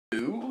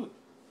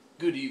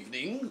Good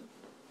evening.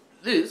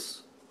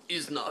 This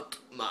is not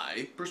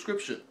my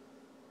prescription.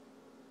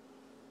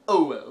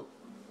 Oh well.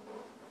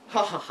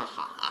 Ha ha ha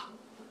ha ha.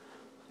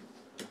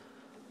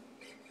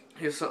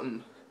 Here's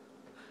something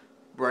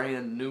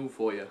brand new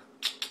for you.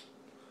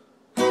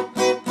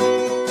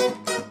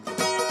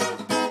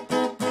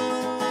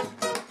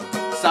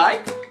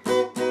 Psych.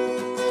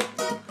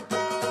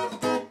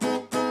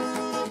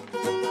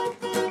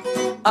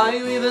 Are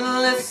you even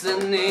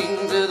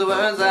listening to the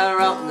words I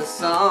wrote in the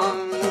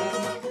song?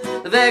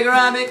 The vaguer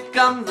I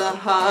become, the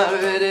harder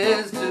it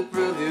is to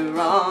prove you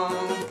wrong.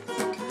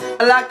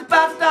 I like to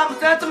pass the time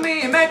said to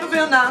me and make me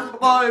feel nice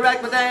before you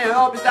wreck my day. I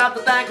hope you stop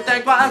to think and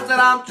think twice that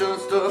I'm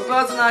just a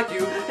person like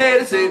you. Hate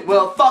to say,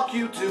 well, fuck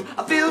you too.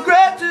 I feel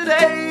great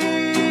today.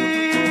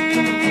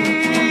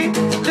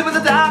 Living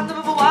the time,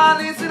 living for one,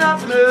 listen up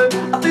to me.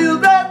 I feel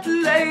great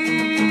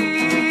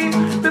today. I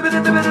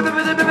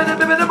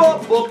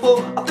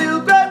feel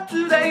great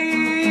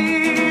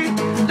today.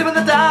 Living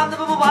the time,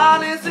 living for one,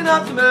 listen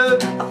up to me.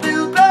 I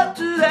feel great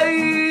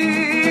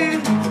today.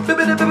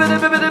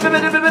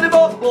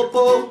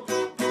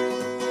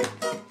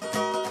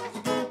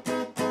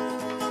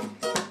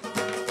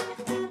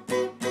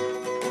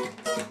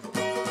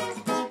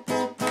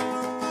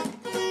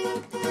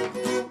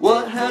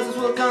 What has this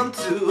world come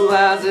to?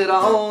 Has it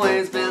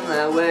always been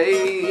that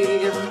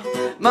way?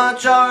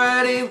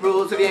 Majority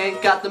rules, if you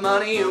ain't got the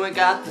money, you ain't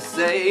got to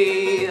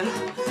say.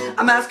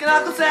 I'm asking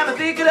Uncle Sam if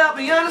he could help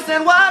me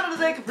understand why do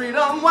they think of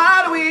freedom?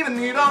 Why do we even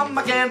need them?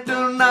 I can't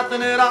do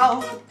nothing at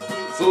all.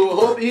 So I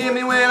hope you hear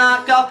me when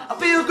I call. I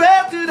feel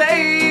great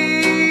today.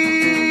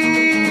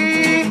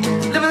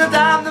 Living the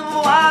time, living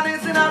for one,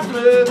 listen up to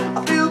me. I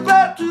feel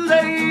great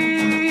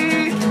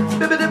today.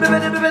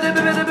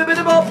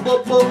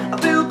 I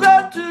feel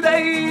great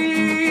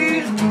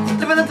today.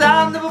 Living the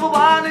time, living for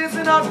one,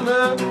 listen up to me.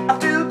 I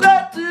feel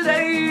great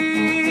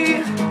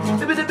today.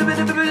 Bippity-Bo,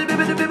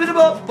 Bippity-Bo,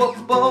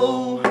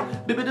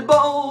 Bippity-Bo,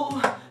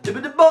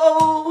 Bippity-Bo,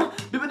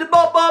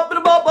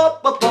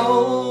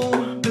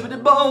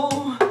 Bippity-Bo,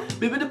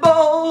 Bippity-Bo,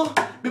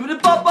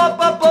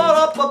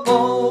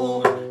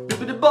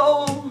 Bippity-Bo,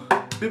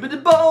 Bippity-Bo,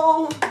 Bippity-Bo,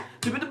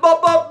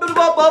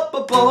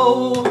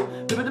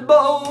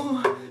 Bippity-Bo,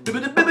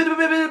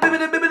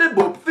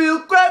 Bippity-Bo, feel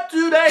great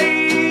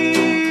today.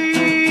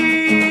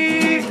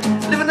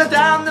 Living the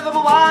time, living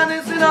for one,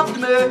 listen up to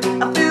me.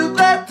 I feel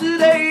great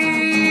today.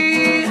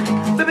 I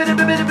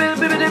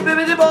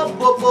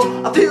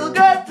feel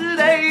great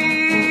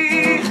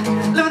today.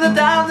 Living the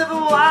time, living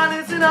for one,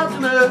 listen up to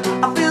me.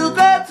 I feel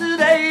great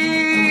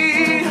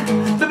today.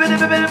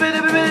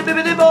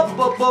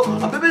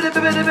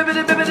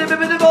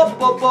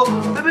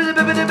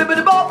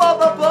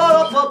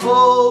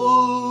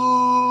 Bippity-Bo.